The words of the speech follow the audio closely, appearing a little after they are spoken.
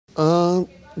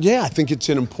Yeah, I think it's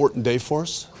an important day for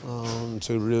us. It's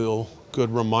a real good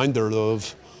reminder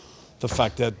of the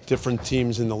fact that different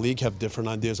teams in the league have different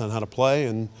ideas on how to play,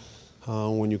 and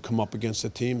when you come up against a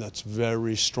team that's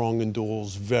very strong in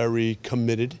duels, very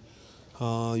committed,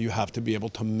 you have to be able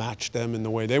to match them in the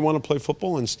way they want to play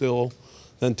football and still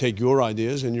then take your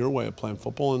ideas and your way of playing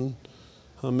football and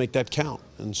make that count.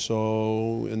 And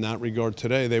so in that regard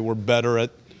today, they were better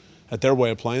at their way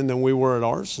of playing than we were at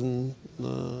ours, and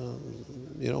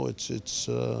you know, it's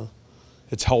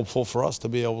helpful for us to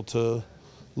be able to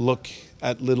look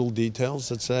at little details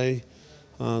that say,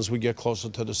 as we get closer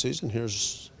to the season,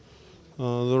 here's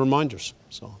the reminders.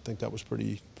 So I think that was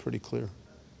pretty clear.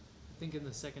 I think in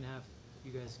the second half,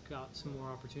 you guys got some more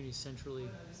opportunities centrally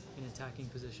in attacking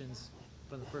positions,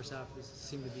 but in the first half, it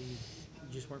seemed to be you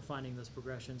just weren't finding those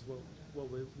progressions. What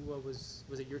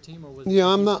was it your team or was it? Yeah,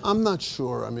 I'm not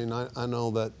sure. I mean, I know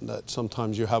that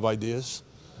sometimes you have ideas.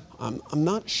 I'm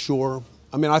not sure.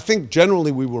 I mean, I think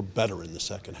generally we were better in the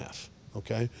second half.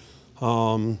 Okay,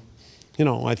 you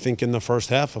know, I think in the first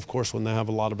half, of course, when they have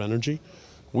a lot of energy,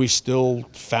 we still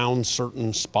found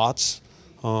certain spots.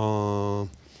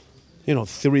 You know,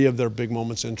 3 of their big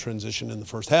moments in transition in the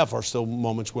first half are still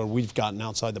moments where we've gotten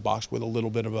outside the box with a little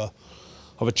bit of a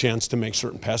chance to make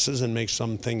certain passes and make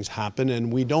some things happen,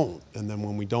 and we don't. And then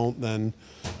when we don't, then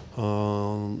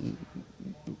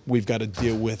we've got to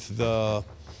deal with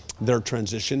their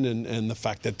transition and the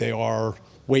fact that they are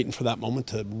waiting for that moment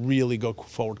to really go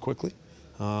forward quickly.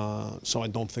 So I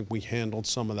don't think we handled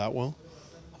some of that well.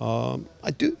 I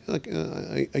do,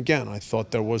 again, I thought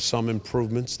there was some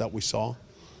improvements that we saw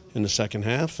in the second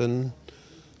half, and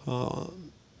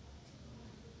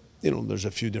you know, there's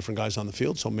a few different guys on the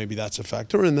field, so maybe that's a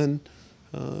factor. And then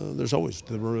there's always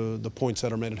the points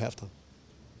that are made at halftime.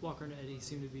 Walker and Eddie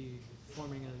seem to be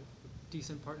forming a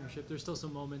decent partnership. There's still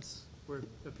some moments where it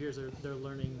appears they're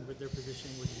learning with their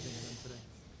positioning. What do you think of them today?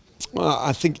 Well,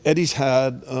 I think Eddie's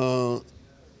had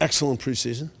excellent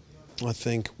preseason. I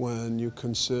think when you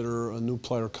consider a new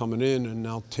player coming in and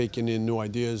now taking in new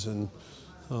ideas and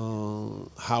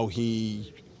how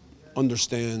he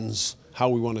understands how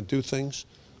we want to do things,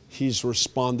 he's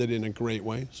responded in a great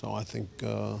way. So I think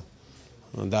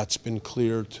that's been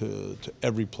clear to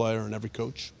every player and every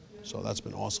coach. So that's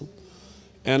been awesome.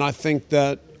 And I think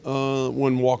that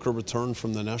when Walker returned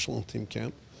from the national team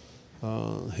camp,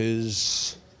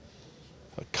 his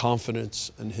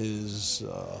confidence and his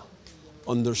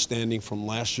understanding from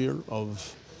last year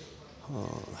of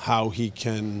how he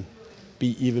can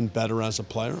be even better as a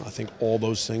player, I think all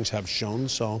those things have shown.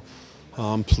 So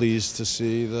I'm pleased to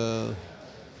see the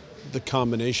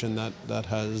combination that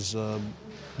has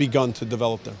begun to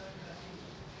develop there.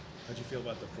 How'd you feel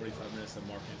about the 45 minutes that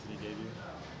Mark Anthony gave you?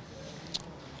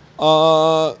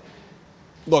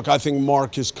 Look, I think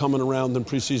Mark is coming around in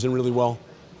preseason really well.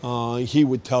 He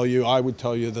would tell you, I would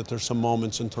tell you that there's some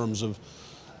moments in terms of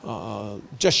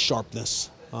just sharpness.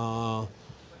 You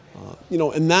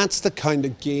know, and that's the kind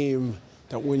of game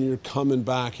that when you're coming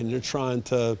back and you're trying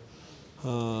to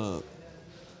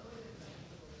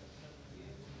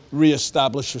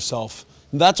reestablish yourself,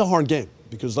 that's a hard game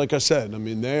because, like I said, I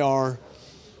mean, they are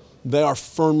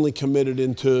firmly committed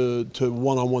into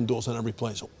one-on-one duels on every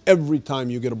play. So every time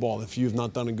you get a ball, if you've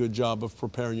not done a good job of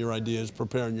preparing your ideas,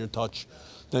 preparing your touch,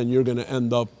 then you're going to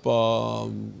end up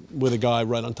with a guy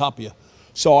right on top of you.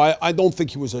 So I don't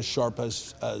think he was as sharp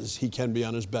as he can be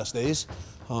on his best days.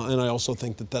 And I also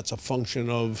think that that's a function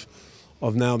of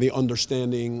now the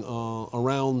understanding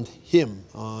around him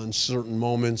in certain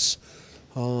moments,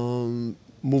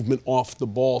 movement off the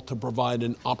ball to provide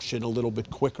an option a little bit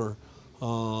quicker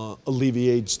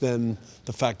alleviates then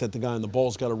the fact that the guy on the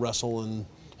ball's got to wrestle and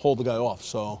hold the guy off.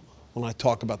 So when I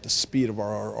talk about the speed of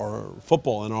our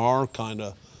football and our kind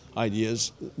of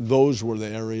ideas, those were the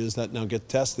areas that now get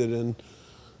tested, and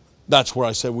that's where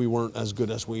I said we weren't as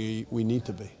good as we need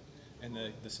to be. And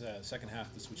this second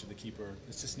half, the switch of the keeper,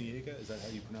 Cisniega, is that how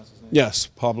you pronounce his name? Yes,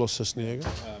 Pablo Cisniega.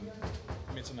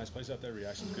 Made some nice plays out there.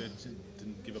 Reaction's good.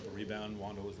 Didn't give up a rebound.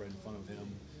 Wando was right in front of him.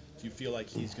 Do you feel like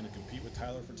he's going to compete with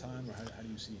Tyler for time, or how do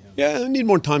you see him? Yeah, I need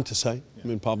more time to say. Yeah. I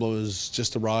mean, Pablo has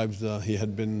just arrived. He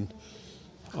had been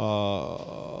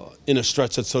in a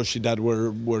stretch at Sociedad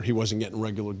where he wasn't getting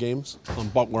regular games,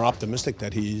 but we're optimistic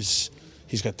that he's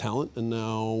got talent, and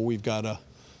now we've got to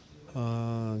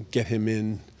get him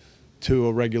in to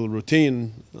a regular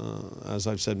routine. As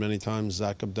I've said many times,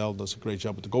 Zach Abdel does a great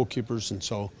job with the goalkeepers, and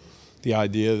so the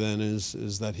idea then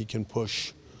is that he can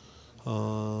push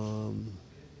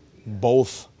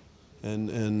both,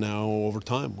 and now over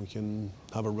time we can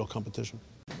have a real competition.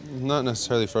 Not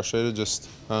necessarily frustrated, just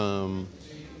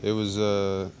it was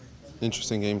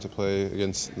interesting game to play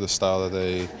against the style that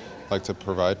they like to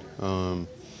provide.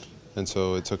 And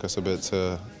so it took us a bit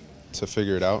to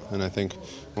figure it out. And I think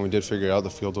when we did figure it out, the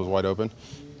field was wide open.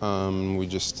 We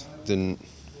just didn't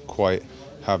quite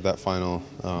have that final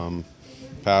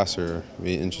pass or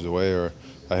be inches away or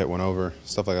I hit one over,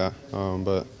 stuff like that.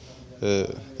 But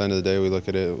at the end of the day, we look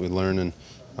at it, we learn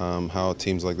and how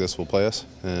teams like this will play us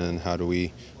and how do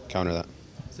we counter that.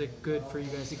 Is it good for you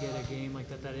guys to get a game like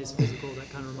that is physical, that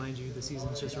kind of reminds you the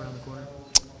season's just around the corner?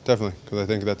 Definitely, because I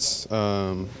think that's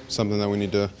something that we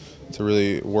need to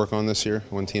really work on this year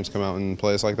when teams come out and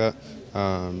play us like that.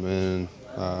 And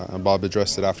Bob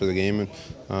addressed it after the game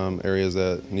and areas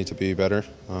that need to be better,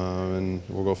 and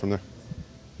we'll go from there.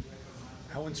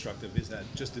 How instructive is that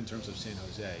just in terms of San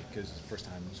Jose? Because it's the first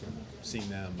time sort of seeing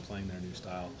them playing their new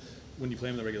style. When you play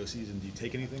them in the regular season, do you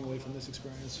take anything away from this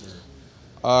experience? Or?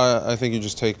 I think you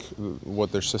just take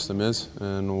what their system is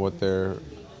and what they're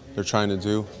trying to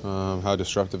do, how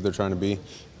disruptive they're trying to be,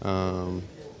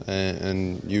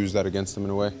 and use that against them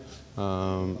in a way,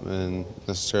 and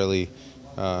necessarily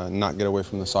not get away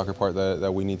from the soccer part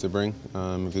that we need to bring,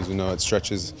 because we know at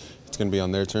stretches it's going to be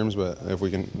on their terms, but if we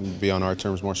can be on our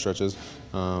terms more stretches,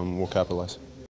 we'll capitalize.